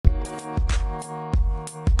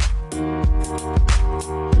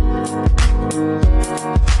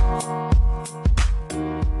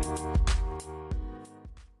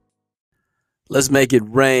Let's make it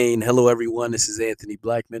rain. Hello, everyone. This is Anthony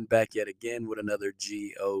Blackman back yet again with another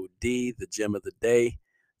GOD, the gem of the day,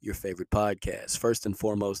 your favorite podcast. First and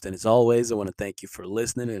foremost, and as always, I want to thank you for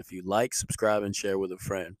listening. And if you like, subscribe and share with a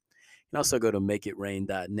friend. You can also go to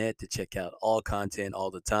makeitrain.net to check out all content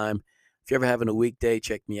all the time. If you're ever having a weekday,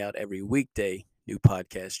 check me out every weekday. New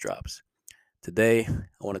podcast drops. Today,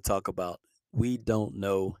 I want to talk about we don't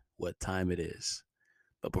know what time it is.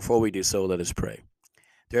 But before we do so, let us pray.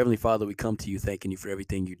 Dear Heavenly Father, we come to you thanking you for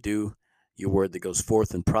everything you do, your word that goes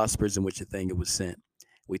forth and prospers in which a thing it was sent.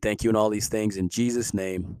 We thank you in all these things in Jesus'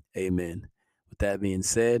 name. Amen. With that being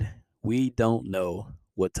said, we don't know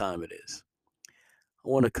what time it is. I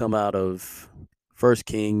want to come out of 1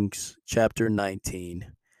 Kings chapter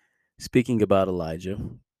 19, speaking about Elijah.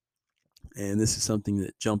 And this is something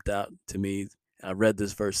that jumped out to me. I read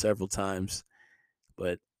this verse several times,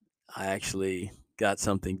 but I actually got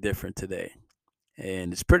something different today.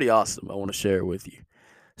 And it's pretty awesome. I want to share it with you.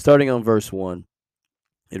 Starting on verse 1,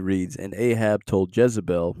 it reads, And Ahab told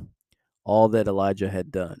Jezebel all that Elijah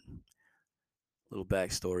had done. Little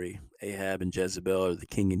backstory. Ahab and Jezebel are the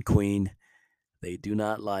king and queen. They do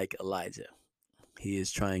not like Elijah. He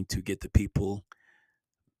is trying to get the people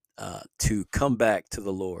to come back to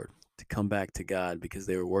the Lord, to come back to God, because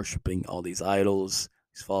they were worshiping all these idols,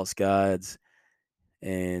 these false gods,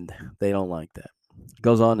 and they don't like that. It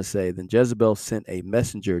goes on to say, Then Jezebel sent a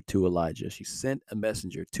messenger to Elijah. She sent a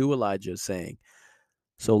messenger to Elijah saying,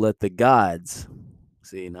 So let the gods,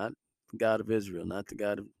 see, not the God of Israel, not the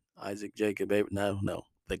God of Isaac, Jacob, Abraham, no,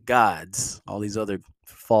 the gods, all these other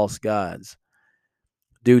false gods,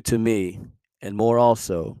 do to me, and more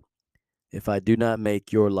also, if I do not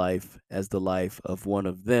make your life as the life of one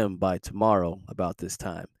of them by tomorrow about this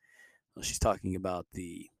time. Well, she's talking about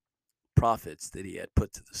the prophets that he had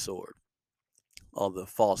put to the sword. All the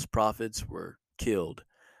false prophets were killed.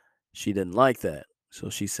 She didn't like that. So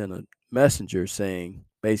she sent a messenger saying,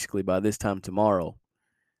 basically, by this time tomorrow,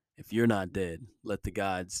 if you're not dead, let the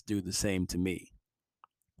gods do the same to me.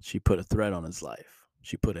 She put a threat on his life.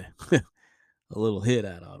 She put a, a little hit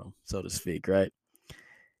out on him, so to speak, right?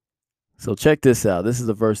 So check this out. This is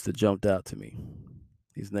the verse that jumped out to me.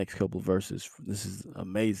 These next couple of verses, this is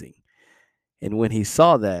amazing. And when he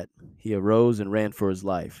saw that, he arose and ran for his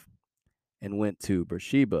life and went to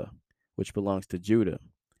Beersheba, which belongs to Judah,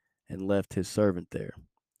 and left his servant there.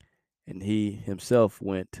 And he himself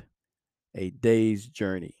went a day's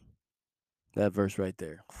journey. That verse right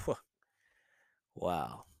there.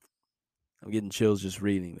 Wow. I'm getting chills just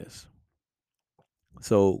reading this.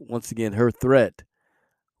 So, once again, her threat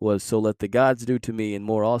was, So let the gods do to me, and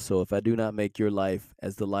more also, if I do not make your life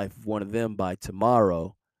as the life of one of them by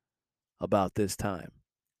tomorrow about this time.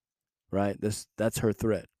 Right? That's her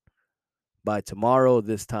threat. By tomorrow,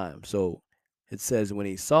 this time. So it says, When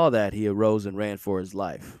he saw that, he arose and ran for his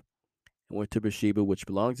life, and went to Beersheba, which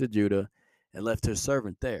belongs to Judah, and left her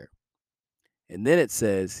servant there. And then it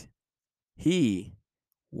says, He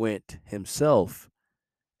went himself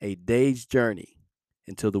a day's journey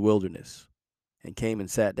into the wilderness, and came and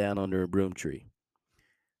sat down under a broom tree.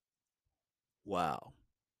 Wow.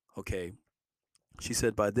 Okay. She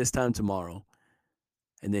said, By this time tomorrow.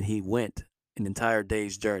 And then he went an entire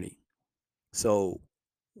day's journey. So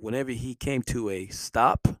whenever he came to a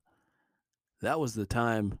stop, that was the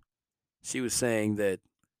time she was saying that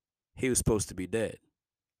he was supposed to be dead.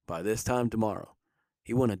 By this time tomorrow.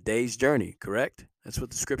 He went a day's journey, correct? That's what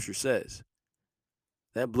the scripture says.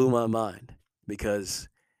 That blew my mind because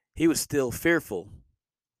he was still fearful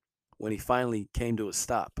when he finally came to a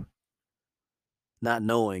stop, not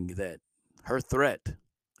knowing that her threat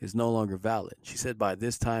is no longer valid. She said, By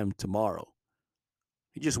this time tomorrow.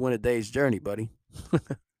 You just went a day's journey, buddy.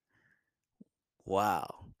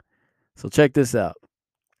 Wow. So check this out.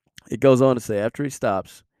 It goes on to say, After he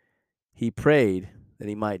stops, he prayed that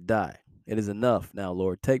he might die. It is enough now,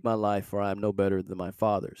 Lord. Take my life, for I am no better than my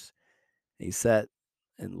father's. And he sat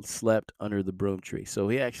and slept under the broom tree. So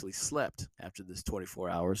he actually slept after this 24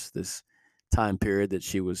 hours, this time period that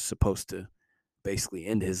she was supposed to basically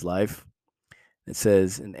end his life. It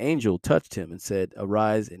says, An angel touched him and said,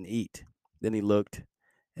 Arise and eat. Then he looked,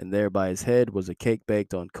 and there by his head was a cake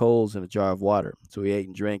baked on coals and a jar of water. So he ate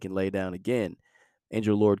and drank and lay down again.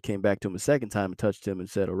 Angel Lord came back to him a second time and touched him and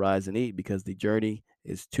said, Arise and eat, because the journey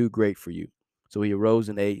is too great for you. So he arose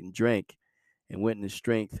and ate and drank, and went in the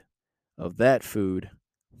strength of that food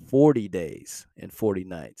 40 days and 40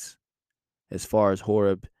 nights, as far as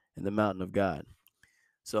Horeb and the mountain of God.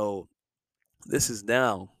 So this is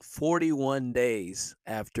now 41 days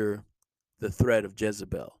after the threat of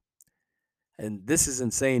Jezebel. And this is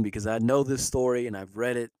insane because I know this story and I've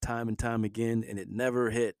read it time and time again, and it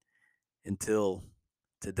never hit until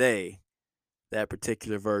today, that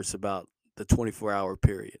particular verse about the 24-hour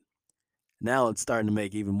period. Now it's starting to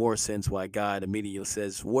make even more sense why God immediately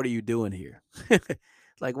says, "What are you doing here?"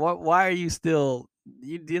 Like, why are you still?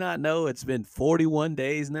 You do not know it's been 41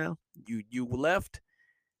 days now. You left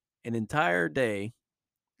an entire day,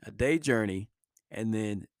 a day journey, and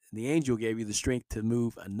then the angel gave you the strength to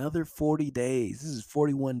move another 40 days. This is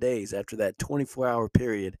 41 days after that 24-hour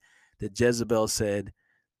period that Jezebel said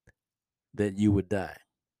that you would die.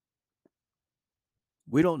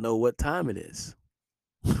 We don't know what time it is.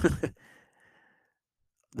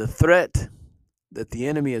 The threat that the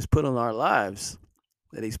enemy has put on our lives,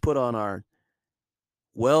 that he's put on our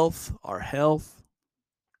wealth, our health,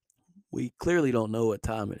 we clearly don't know what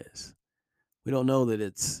time it is. We don't know that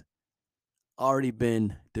it's already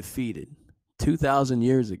been defeated 2,000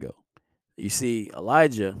 years ago. You see,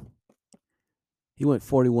 Elijah, he went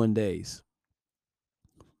 41 days.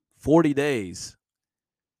 40 days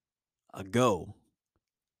ago,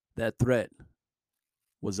 that threat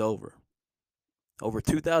was over. Over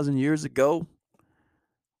 2,000 years ago,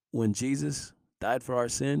 when Jesus died for our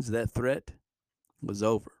sins, that threat was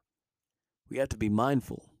over. We have to be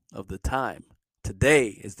mindful of the time. Today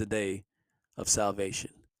is the day of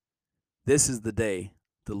salvation. This is the day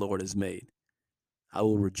the Lord has made. I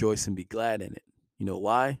will rejoice and be glad in it. You know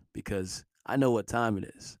why? Because I know what time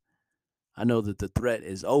it is. I know that the threat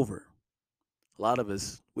is over. A lot of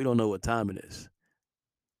us, we don't know what time it is.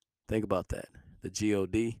 Think about that. The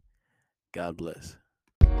God. God bless.